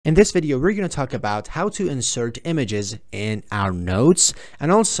In this video, we're going to talk about how to insert images in our notes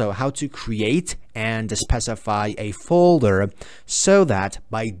and also how to create and specify a folder so that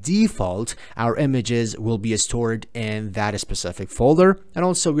by default, our images will be stored in that specific folder. And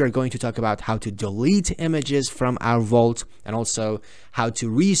also we are going to talk about how to delete images from our vault and also how to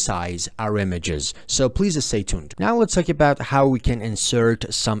resize our images. So please stay tuned. Now let's talk about how we can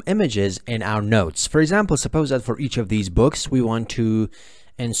insert some images in our notes. For example, suppose that for each of these books, we want to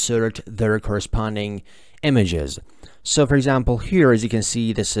insert their corresponding images. So for example, here, as you can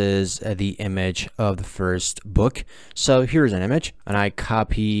see, this is the image of the first book. So here's an image and I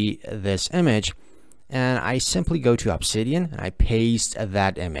copy this image and I simply go to Obsidian and I paste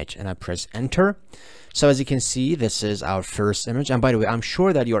that image and I press enter. So as you can see, this is our first image. And by the way, I'm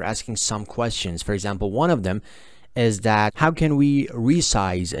sure that you're asking some questions. For example, one of them is that how can we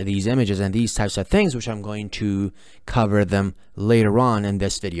resize these images and these types of things, which I'm going to cover them later on in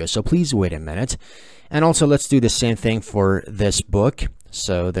this video. So please wait a minute. And also let's do the same thing for this book.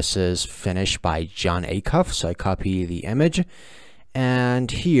 So this is finished by John Acuff. So I copy the image and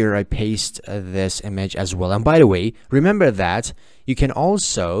here I paste this image as well. And by the way, remember that you can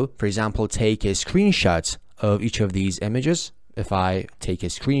also, for example, take a screenshot of each of these images. If I take a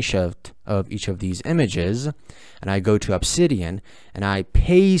screenshot of each of these images and I go to Obsidian and I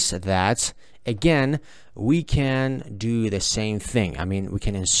paste that, again, we can do the same thing. I mean, we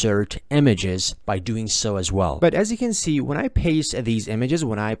can insert images by doing so as well. But as you can see, when I paste these images,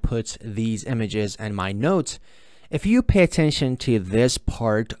 when I put these images in my notes, if you pay attention to this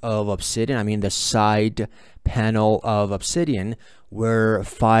part of Obsidian, I mean the side panel of Obsidian where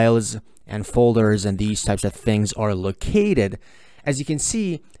files and folders and these types of things are located, as you can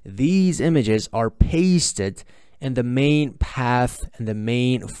see, these images are pasted in the main path and the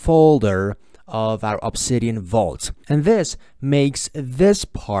main folder of our Obsidian vault. And this makes this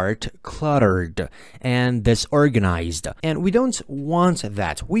part cluttered and disorganized. And we don't want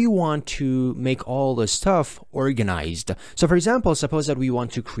that. We want to make all the stuff organized. So for example, suppose that we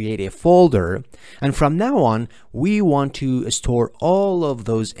want to create a folder, and from now on, we want to store all of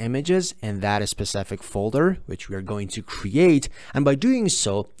those images in that specific folder, which we are going to create. And by doing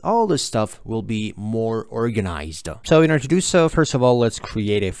so, all the stuff will be more organized. So in order to do so, first of all, let's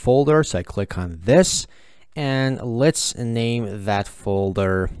create a folder. So I click on this and let's name that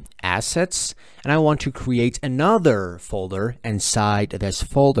folder assets, and I want to create another folder inside this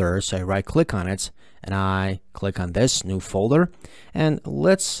folder. So I right click on it and I click on this new folder and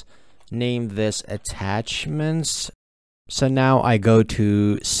let's name this attachments. So now I go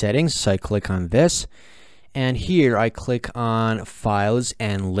to settings, so I click on this and here I click on files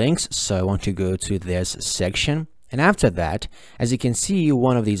and links. So I want to go to this section. And after that, as you can see,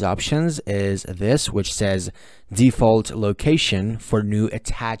 one of these options is this, which says default location for new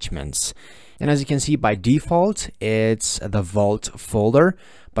attachments. And as you can see, by default, it's the vault folder,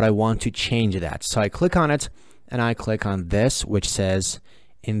 but I want to change that. So I click on it and I click on this, which says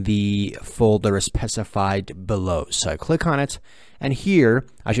in the folder specified below. So I click on it and here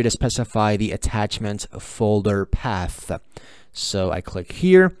I should specify the attachment folder path. So I click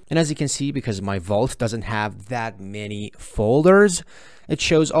here, and as you can see, because my vault doesn't have that many folders, it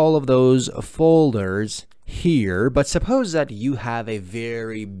shows all of those folders here. But suppose that you have a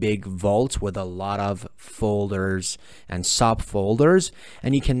very big vault with a lot of folders and subfolders,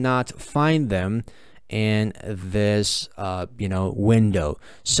 and you cannot find them in this window.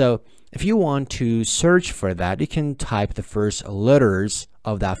 So if you want to search for that, you can type the first letters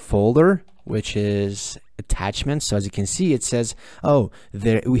of that folder, which is attachments. So as you can see, it says, oh,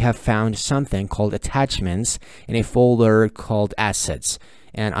 there we have found something called attachments in a folder called assets,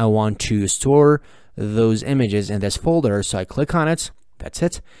 and I want to store those images in this folder. So I click on it, that's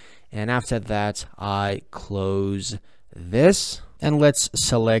it, and after that I close this, and let's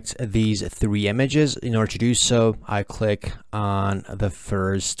select these three images. In order to do so, I click on the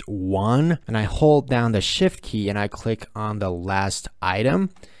first one and I hold down the shift key and I click on the last item.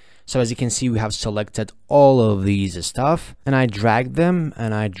 So as you can see, we have selected all of these stuff and I drag them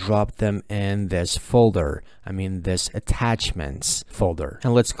and I drop them in this folder. I mean this attachments folder.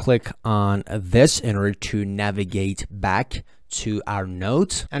 And let's click on this in order to navigate back to our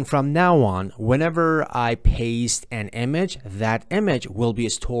note. And from now on, whenever I paste an image, that image will be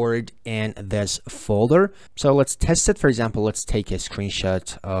stored in this folder. So let's test it. For example, let's take a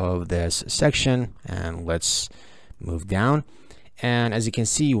screenshot of this section and let's move down. And as you can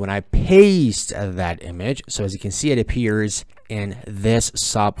see, when I paste that image, so as you can see, it appears in this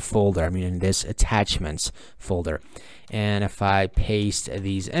subfolder, I mean in this attachments folder. And if I paste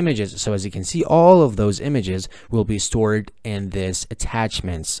these images, so as you can see, all of those images will be stored in this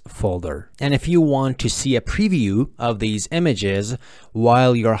attachments folder. And if you want to see a preview of these images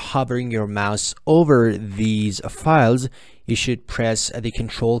while you're hovering your mouse over these files, you should press the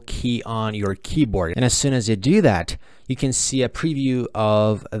Control key on your keyboard. And as soon as you do that, you can see a preview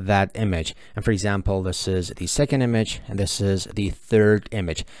of that image. And for example, this is the second image and this is the third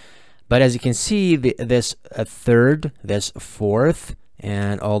image. But as you can see, this third, this fourth,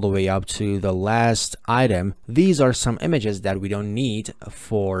 and all the way up to the last item, these are some images that we don't need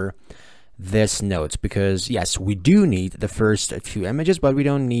for this note, because yes, we do need the first two images, but we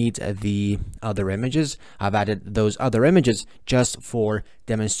don't need the other images. I've added those other images just for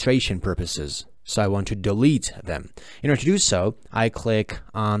demonstration purposes, so I want to delete them. In order to do so, I click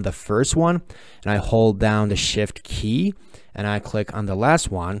on the first one and I hold down the Shift key and I click on the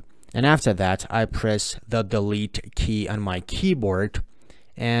last one. And after that, I press the delete key on my keyboard.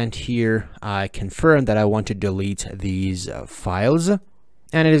 And here I confirm that I want to delete these files.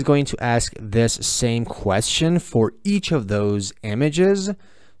 And it is going to ask this same question for each of those images.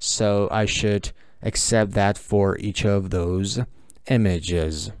 So I should accept that for each of those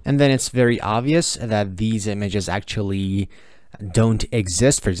images. And then it's very obvious that these images actually don't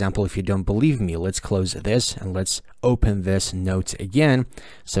exist. For example, if you don't believe me, let's close this and let's open this note again.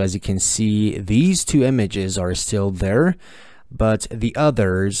 So as you can see, these two images are still there, but the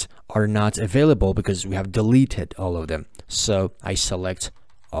others are not available because we have deleted all of them. So I select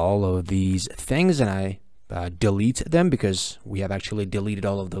all of these things and I delete them because we have actually deleted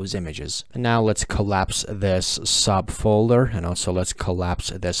all of those images. And now let's collapse this subfolder, and also let's collapse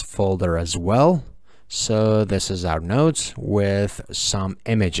this folder as well. So this is our notes with some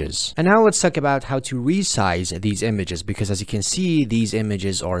images. And now let's talk about how to resize these images, because as you can see, these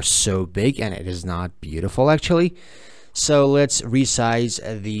images are so big and it is not beautiful actually. So let's resize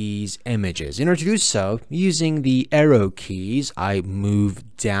these images. In order to do so, using the arrow keys, I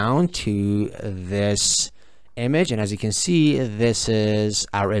move down to this image, and as you can see, this is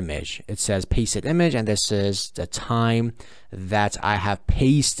our image. It says pasted image, and this is the time that I have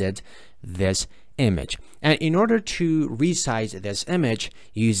pasted this image. And in order to resize this image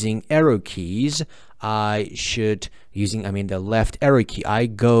using arrow keys, using the left arrow key, I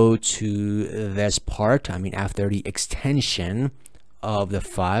go to this part, after the extension of the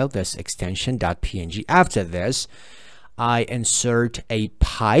file, this extension .png. After this, I insert a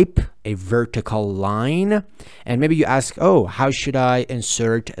pipe, a vertical line. And maybe you ask, oh, how should I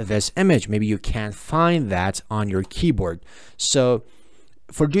insert this image? Maybe you can't find that on your keyboard. So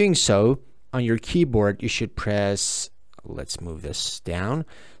for doing so, on your keyboard, you should press, let's move this down.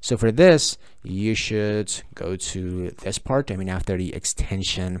 So for this, you should go to this part, after the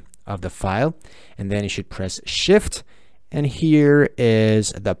extension of the file, and then you should press Shift, and here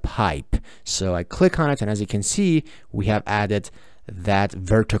is the pipe. So I click on it, and as you can see, we have added that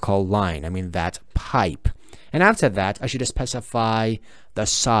vertical line, that pipe. And after that, I should specify the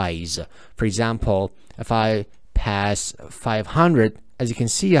size. For example, if I pass 500, as you can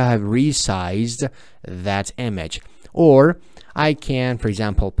see, I have resized that image. Or I can, for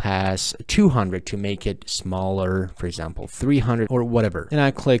example, pass 200 to make it smaller, for example, 300 or whatever. And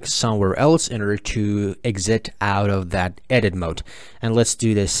I click somewhere else in order to exit out of that edit mode. And let's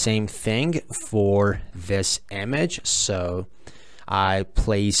do the same thing for this image. So I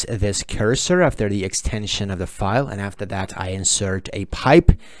place this cursor after the extension of the file, and after that I insert a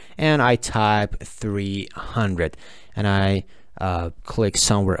pipe and I type 300, and I click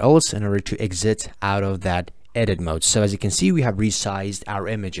somewhere else in order to exit out of that edit mode. So as you can see, we have resized our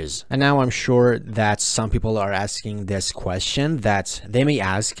images. And now I'm sure that some people are asking this question, that they may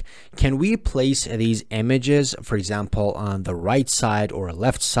ask, can we place these images, for example, on the right side or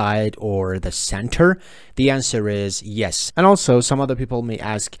left side or the center? The answer is yes. And also some other people may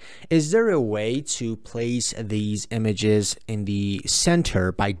ask, is there a way to place these images in the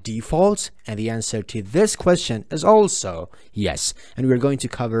center by default? And the answer to this question is also yes. And we're going to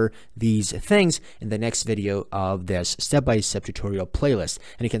cover these things in the next video of this step-by-step tutorial playlist.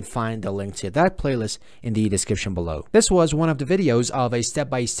 And you can find the link to that playlist in the description below. This was one of the videos of a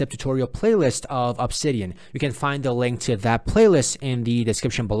step-by-step tutorial playlist of Obsidian. You can find the link to that playlist in the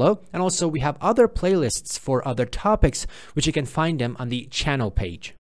description below. And also we have other playlists for other topics, which you can find them on the channel page.